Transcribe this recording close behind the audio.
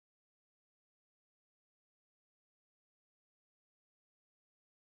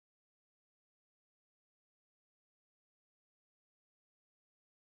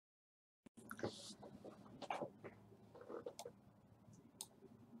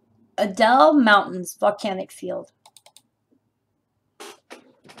ADEL Mountains volcanic field.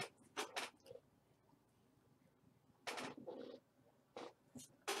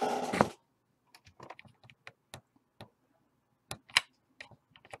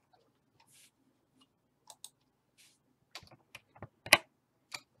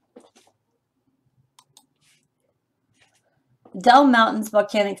 ADEL Mountains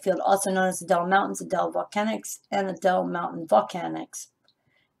volcanic field, also known as ADEL Mountains, ADEL Volcanics, and ADEL Mountain Volcanics,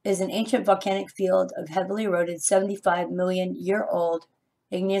 is an ancient volcanic field of heavily eroded 75-million-year-old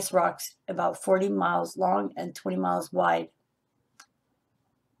igneous rocks about 40 miles long and 20 miles wide.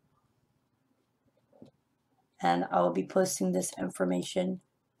 And I will be posting this information.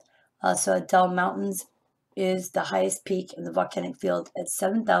 So ADEL Mountains is the highest peak in the volcanic field at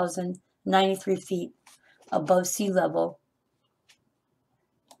 7,093 feet above sea level.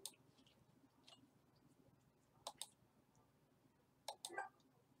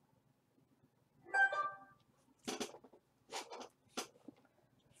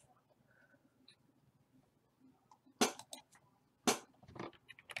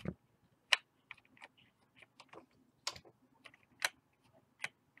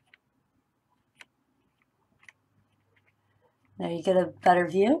 Now you get a better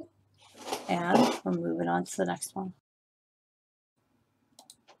view, and we're moving on to the next one.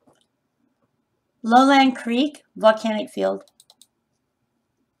 Lowland Creek volcanic field.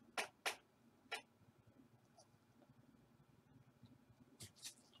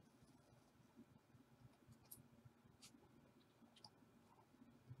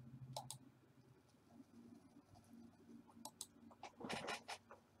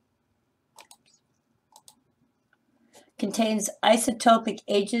 Contains isotopic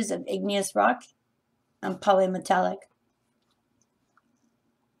ages of igneous rock and polymetallic.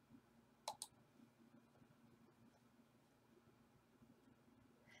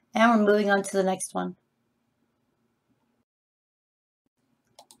 And we're moving on to the next one.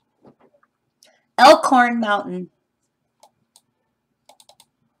 ELKHORN Mountain.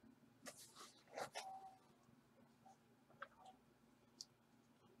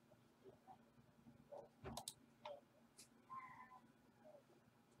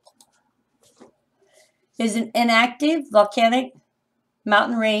 Is an inactive volcanic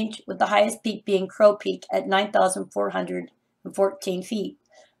mountain range with the highest peak being Crow Peak at 9,414 feet.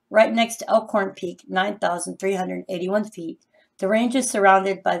 Right next to Elkhorn Peak, 9,381 feet. The range is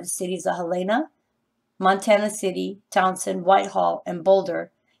surrounded by the cities of Helena, Montana City, Townsend, Whitehall, and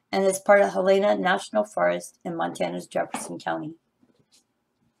Boulder, and is part of Helena National Forest in Montana's Jefferson County.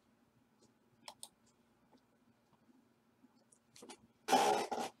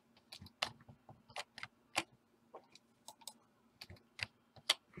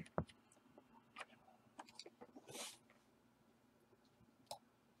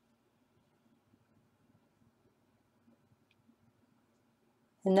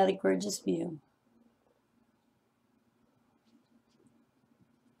 Another gorgeous view.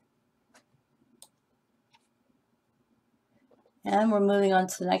 And we're moving on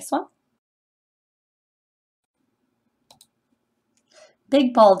to the next one.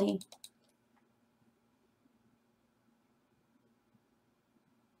 Big Baldy.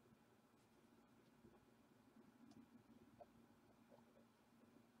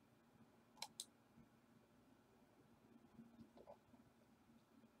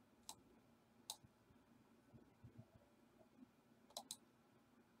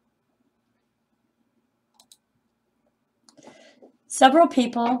 Several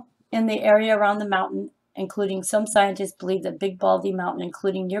people in the area around the mountain, including some scientists, believe that Big Baldy Mountain,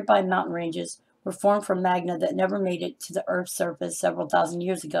 including nearby mountain ranges, were formed from magma that never made it to the Earth's surface several thousand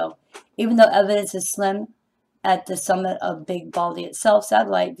years ago. Even though evidence is slim at the summit of Big Baldy itself,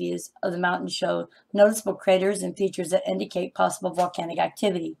 satellite views of the mountain show noticeable craters and features that indicate possible volcanic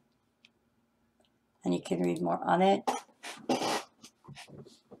activity. And you can read more on it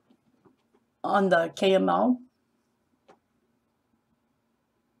on the KML.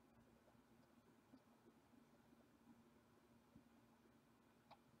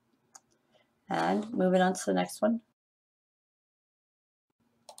 And moving on to the next one.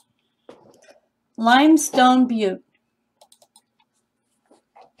 Limestone Butte.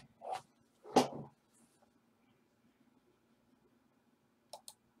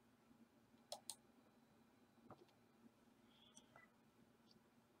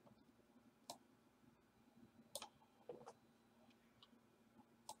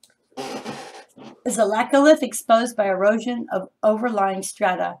 Is a laccolith exposed by erosion of overlying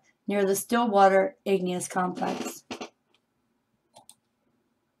strata near the Stillwater igneous complex.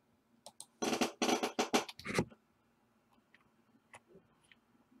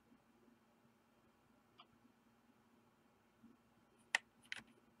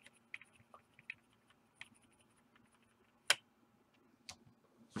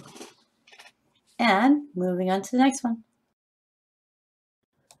 And moving on to the next one.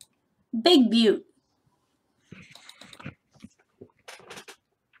 Big Butte.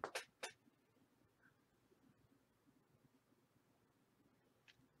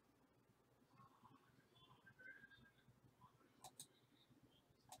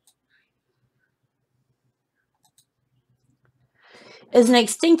 Is an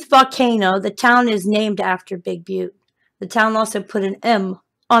extinct volcano. The town is named after Big Butte. The town also put an M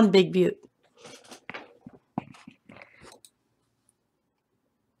on Big Butte.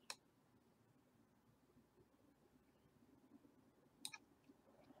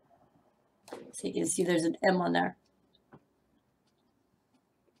 So you can see there's an M on there.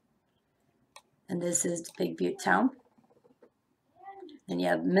 And this is the Big Butte town. And you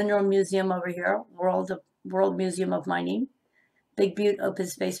have Mineral Museum over here, World Museum of Mining, Big Butte Open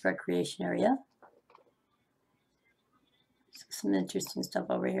Space Recreation Area. Some interesting stuff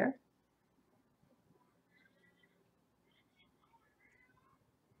over here.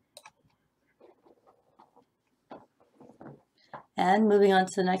 And moving on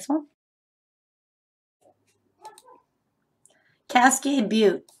to the next one. Cascade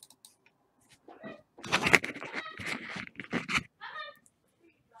Butte.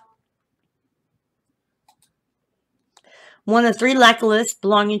 One of 3 laccoliths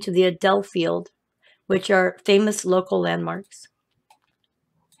belonging to the ADEL field, which are famous local landmarks.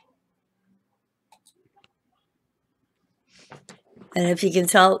 And if you can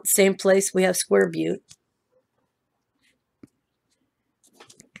tell, same place we have Square Butte.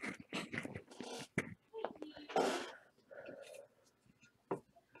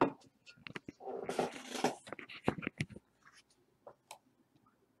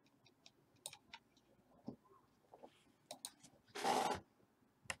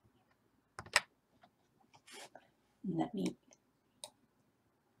 Isn't that neat?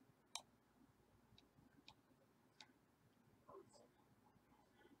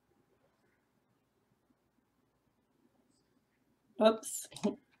 Whoops.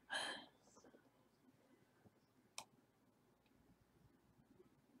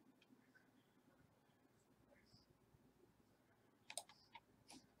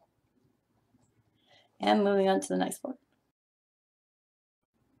 And moving on to the next one.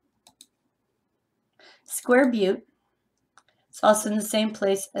 Square Butte. It's also in the same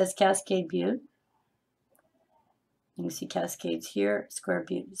place as Cascade Butte. You can see Cascade's here, Square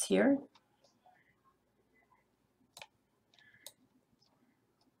Butte is here.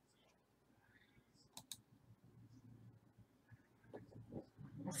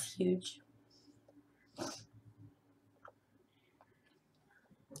 It's huge.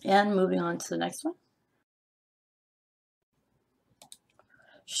 And moving on to the next one.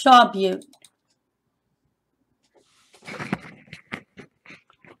 Shaw Butte.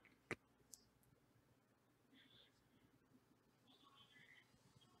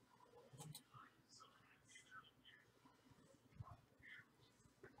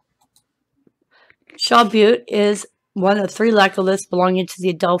 Shaw Butte is one of 3 laccoliths belonging to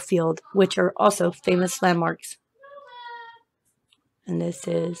the ADEL field, which are also famous landmarks. And this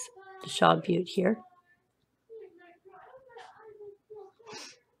is the Shaw Butte here.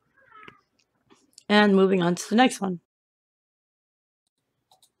 And moving on to the next one.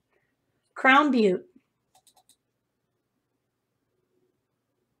 Crown Butte.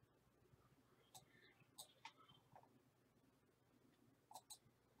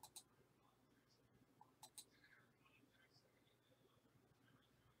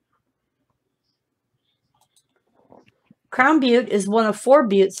 Crown Butte is one of 4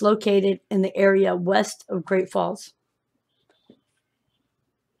 buttes located in the area west of Great Falls.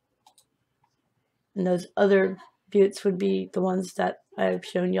 And those other buttes would be the ones that I've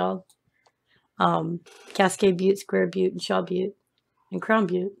shown y'all. Cascade Butte, Square Butte, and Shaw Butte. And Crown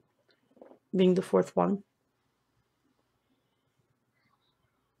Butte being the 4th one.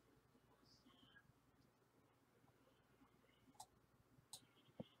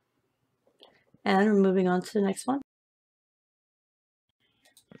 And we're moving on to the next one.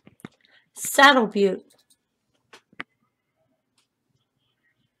 Saddle Butte.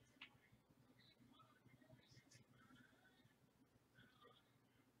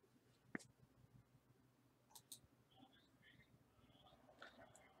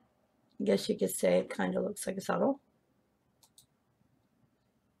 I guess you could say it kind of looks like a saddle.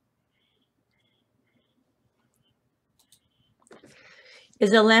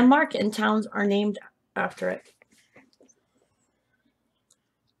 Is a landmark and towns are named after it.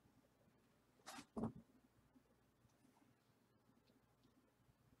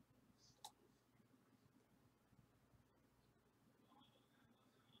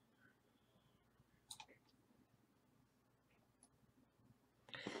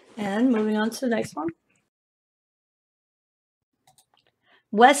 And moving on to the next one.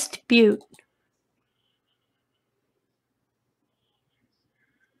 West Butte.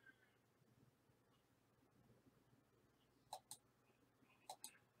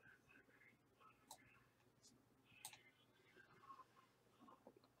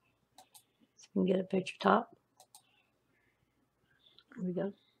 So you can get a picture top. There we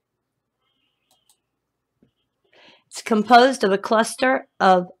go. It's composed of a cluster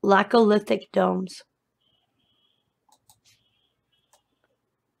of laccolithic domes.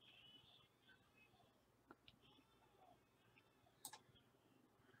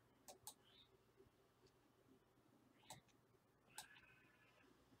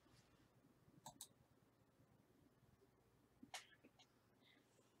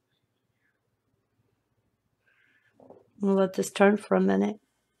 We'll let this turn for a minute.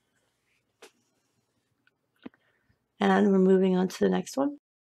 And we're moving on to the next one.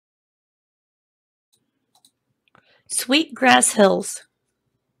 Sweetgrass Hills.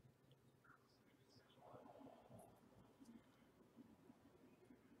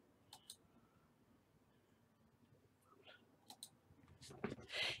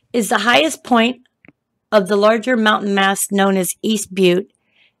 Is the highest point of the larger mountain mass known as East Butte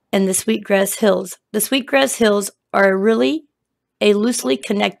and the Sweetgrass Hills. The Sweetgrass Hills are a loosely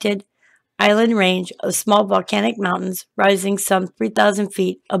connected island range of small volcanic mountains rising some 3,000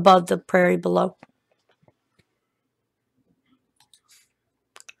 feet above the prairie below.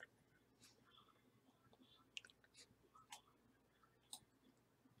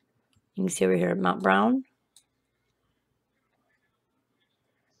 You can see over here Mount Brown,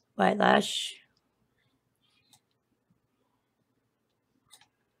 White Lash,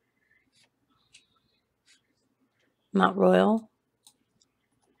 Mount Royal,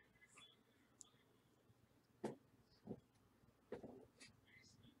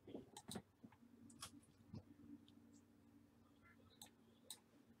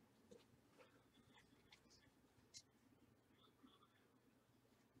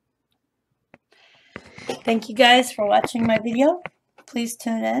 Thank you guys for watching my video. Please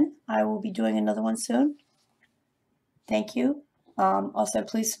tune in. I will be doing another one soon. Thank you. Also,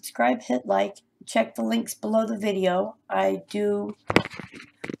 please subscribe, hit like, check the links below the video. I do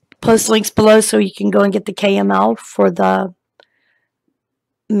post links below so you can go and get the KML for the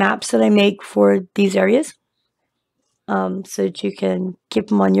maps that I make for these areas, so that you can keep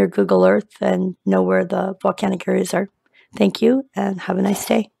them on your Google Earth and know where the volcanic areas are. Thank you and have a nice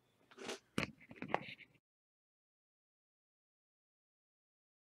day.